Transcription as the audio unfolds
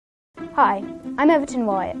Hi, I'm Everton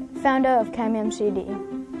Wyatt, founder of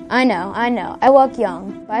CadmiumCD. I know, I look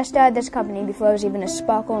young, but I started this company before there was even a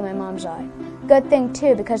sparkle in my mom's eye. Good thing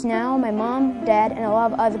too, because now my mom, dad, and a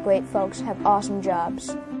lot of other great folks have awesome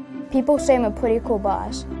jobs. People say I'm a pretty cool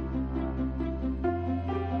boss,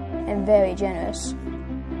 and very generous.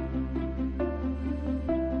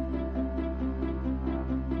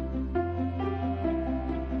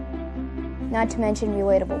 Not to mention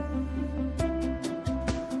relatable.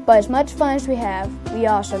 But as much fun as we have, we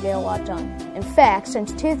also get a lot done. In fact,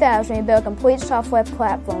 since 2000, we built a complete software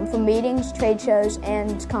platform for meetings, trade shows,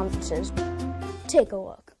 and conferences. Take a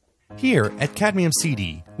look. Here at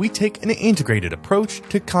CadmiumCD, we take an integrated approach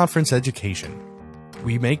to conference education.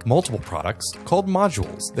 We make multiple products called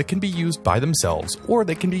modules that can be used by themselves or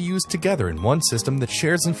they can be used together in one system that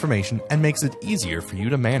shares information and makes it easier for you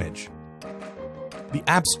to manage. The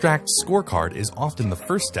abstract scorecard is often the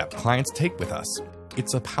first step clients take with us.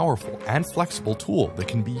 It's a powerful and flexible tool that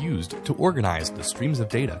can be used to organize the streams of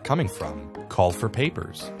data coming from call for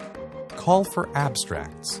papers, call for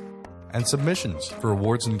abstracts, and submissions for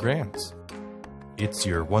awards and grants. It's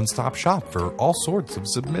your one-stop shop for all sorts of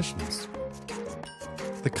submissions.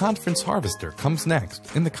 The Conference Harvester comes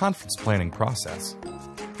next in the conference planning process.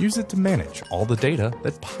 Use it to manage all the data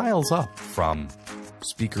that piles up from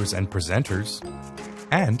speakers and presenters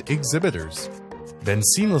and exhibitors. Then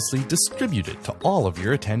seamlessly distribute it to all of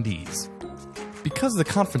your attendees. Because the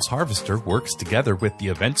Conference Harvester works together with the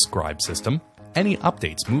Event Scribe system, any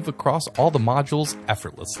updates move across all the modules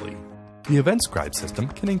effortlessly. The Event Scribe system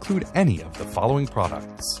can include any of the following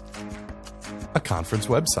products: a conference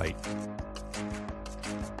website,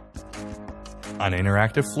 an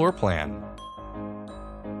interactive floor plan,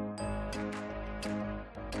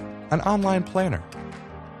 an online planner,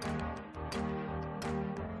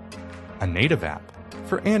 a native app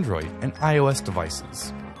for Android and iOS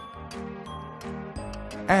devices,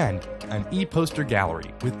 and an e-poster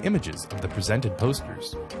gallery with images of the presented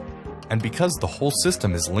posters. And because the whole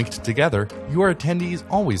system is linked together, your attendees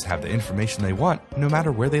always have the information they want no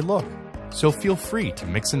matter where they look. So feel free to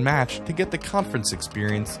mix and match to get the conference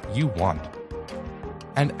experience you want.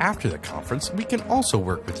 And after the conference, we can also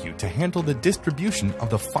work with you to handle the distribution of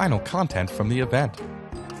the final content from the event.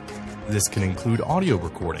 This can include audio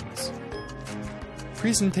recordings,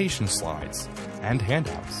 presentation slides and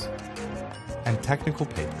handouts, and technical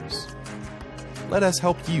papers. Let us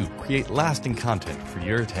help you create lasting content for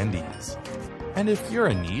your attendees. And if you're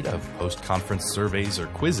in need of post-conference surveys or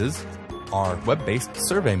quizzes, our web-based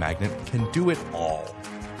survey magnet can do it all.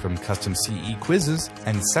 From custom CE quizzes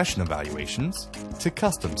and session evaluations to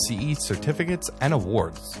custom CE certificates and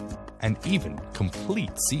awards, and even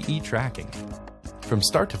complete CE tracking. From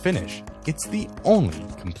start to finish, it's the only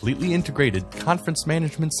completely integrated conference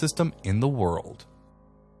management system in the world.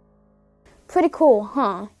 Pretty cool,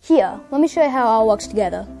 huh? Here, let me show you how it all works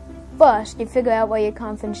together. First, you figure out what your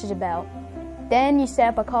conference is about. Then you set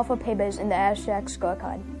up a call for papers in the abstract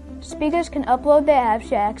scorecard. Speakers can upload their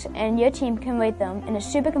abstracts and your team can rate them in a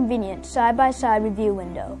super convenient side-by-side review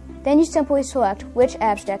window. Then you simply select which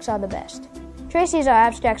abstracts are the best. Tracy is our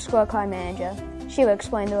abstract scorecard manager. She will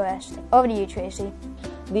explain the rest. Over to you, Tracy.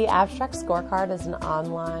 The abstract scorecard is an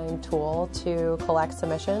online tool to collect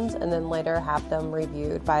submissions and then later have them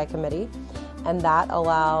reviewed by a committee. And that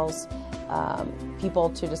allows people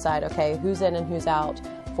to decide, okay, who's in and who's out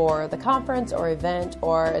for the conference or event,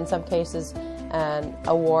 or in some cases, an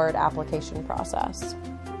award application process.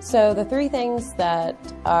 So the three things that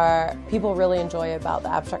people really enjoy about the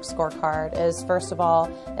abstract scorecard is, first of all,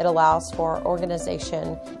 it allows for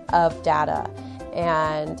organization of data.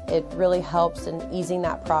 And it really helps in easing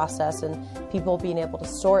that process and people being able to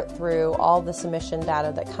sort through all the submission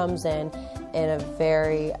data that comes in a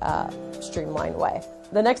very streamlined way.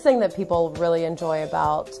 The next thing that people really enjoy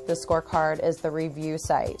about the scorecard is the review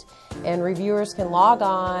site. And reviewers can log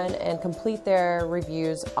on and complete their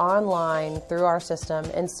reviews online through our system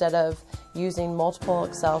instead of using multiple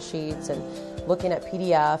Excel sheets and looking at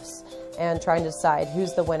PDFs and trying to decide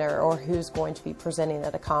who's the winner or who's going to be presenting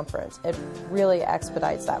at a conference. It really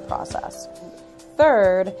expedites that process.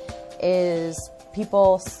 Third is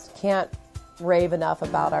people can't rave enough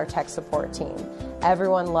about our tech support team.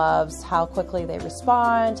 Everyone loves how quickly they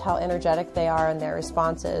respond, how energetic they are in their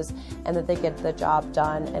responses, and that they get the job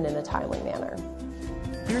done and in a timely manner.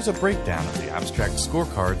 Here's a breakdown of the abstract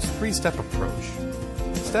scorecard's three-step approach.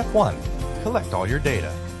 Step 1. Collect all your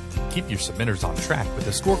data. Keep your submitters on track with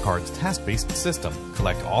the scorecard's task-based system.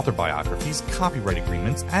 Collect author biographies, copyright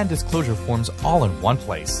agreements, and disclosure forms all in one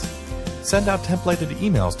place. Send out templated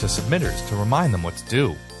emails to submitters to remind them what's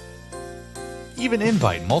due. even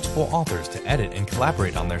invite multiple authors to edit and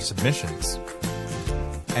collaborate on their submissions.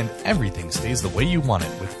 And everything stays the way you want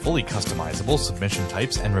it with fully customizable submission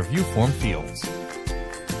types and review form fields.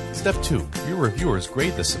 Step 2. Your reviewers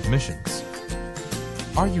grade the submissions.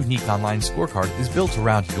 Our unique online scorecard is built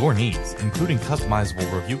around your needs, including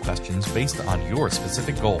customizable review questions based on your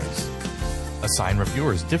specific goals. Assign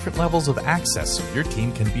reviewers different levels of access so your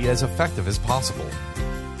team can be as effective as possible.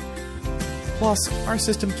 Plus, our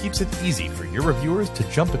system keeps it easy for your reviewers to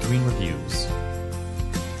jump between reviews.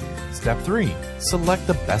 Step 3. Select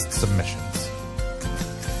the best submissions.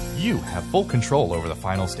 You have full control over the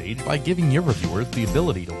final stage by giving your reviewers the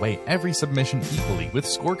ability to weigh every submission equally with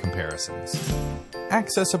score comparisons.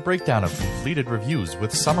 Access a breakdown of completed reviews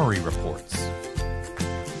with summary reports.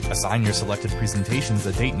 Assign your selected presentations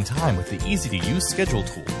a date and time with the easy-to-use schedule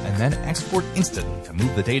tool, and then export instantly to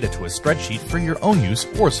move the data to a spreadsheet for your own use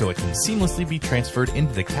or so it can seamlessly be transferred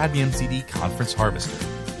into the CadmiumCD Conference Harvester.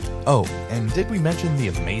 Oh, and did we mention the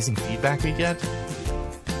amazing feedback we get?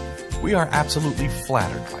 We are absolutely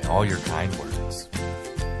flattered by all your kind words.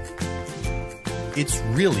 It's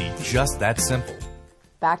really just that simple.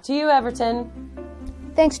 Back to you, Everton.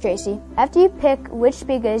 Thanks, Tracy. After you pick which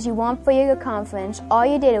speakers you want for your conference, all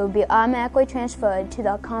your data will be automatically transferred to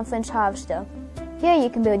the Conference Harvester. Here you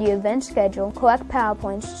can build your event schedule, collect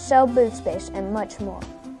PowerPoints, sell booth space, and much more.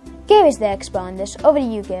 Gary's the expert on this. Over to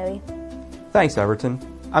you, Gary. Thanks, Everton.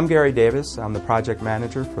 I'm Gary Davis. I'm the project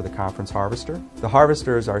manager for the Conference Harvester. The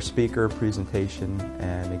Harvester is our speaker, presentation,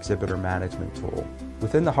 and exhibitor management tool.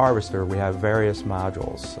 Within the Harvester, we have various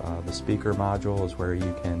modules. The speaker module is where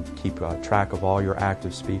you can keep track of all your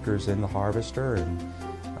active speakers in the Harvester, and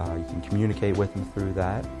you can communicate with them through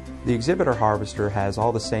that. The exhibitor Harvester has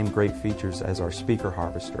all the same great features as our speaker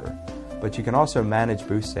Harvester, but you can also manage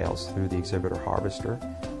booth sales through the exhibitor Harvester.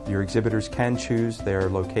 Your exhibitors can choose their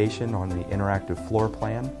location on the interactive floor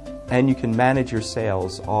plan, and you can manage your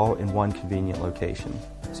sales all in one convenient location.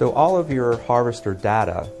 So all of your Harvester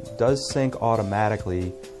data does sync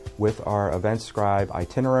automatically with our EventScribe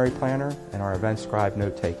itinerary planner and our EventScribe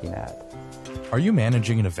note-taking app. Are you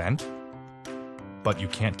managing an event, but you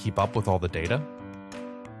can't keep up with all the data?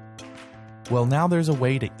 Well, now there's a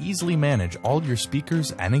way to easily manage all your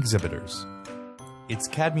speakers and exhibitors. It's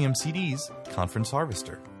CadmiumCD's Conference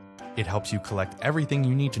Harvester. It helps you collect everything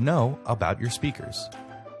you need to know about your speakers.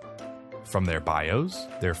 From their bios,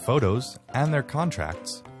 their photos, and their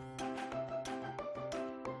contracts,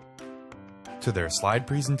 to their slide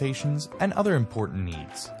presentations and other important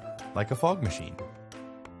needs, like a fog machine.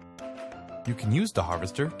 You can use the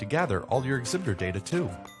Harvester to gather all your exhibitor data too.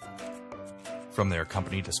 From their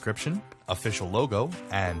company description, official logo,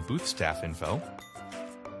 and booth staff info,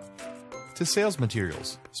 to sales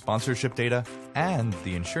materials, sponsorship data, and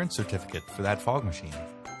the insurance certificate for that fog machine.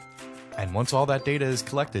 And once all that data is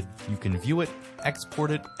collected, you can view it,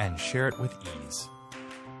 export it, and share it with ease.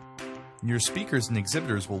 Your speakers and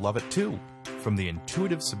exhibitors will love it too, from the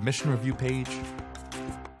intuitive submission review page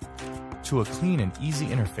to a clean and easy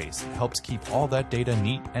interface that helps keep all that data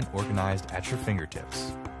neat and organized at your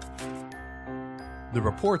fingertips. The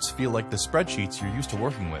reports feel like the spreadsheets you're used to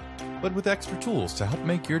working with, but with extra tools to help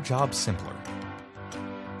make your job simpler.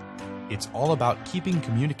 It's all about keeping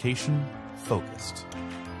communication focused.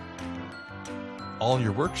 All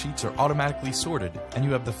your worksheets are automatically sorted, and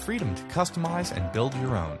you have the freedom to customize and build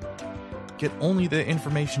your own. Get only the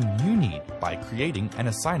information you need by creating and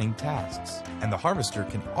assigning tasks. And the Harvester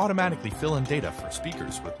can automatically fill in data for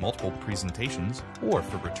speakers with multiple presentations or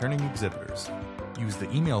for returning exhibitors. Use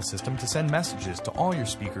the email system to send messages to all your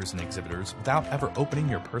speakers and exhibitors without ever opening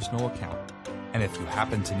your personal account. And if you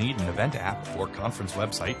happen to need an event app or conference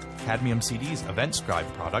website, CadmiumCD's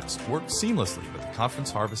EventScribe products work seamlessly with the Conference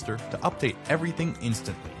Harvester to update everything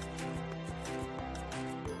instantly.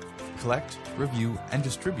 Collect, review, and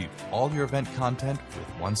distribute all your event content with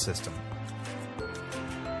one system.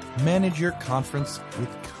 Manage your conference with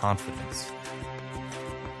confidence.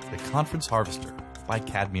 The Conference Harvester by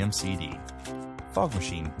CadmiumCD. Fog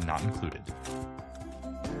machine not included.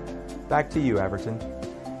 Back to you, Everton.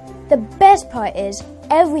 The best part is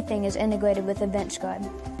everything is integrated with EventScribe.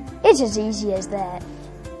 It's as easy as that.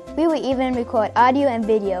 We will even record audio and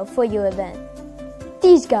video for your event.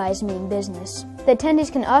 These guys mean business. The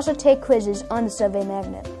attendees can also take quizzes on the Survey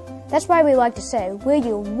Magnet. That's why we like to say we're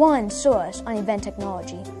your one source on event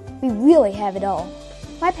technology. We really have it all.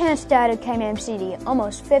 My parents started CadmiumCD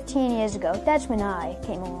almost 15 years ago. That's when I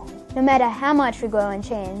came along. No matter how much we grow and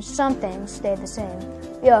change, some things stay the same.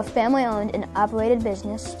 We are a family-owned and operated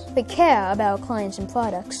business. We care about our clients and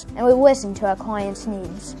products, and we listen to our clients'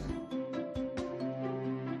 needs.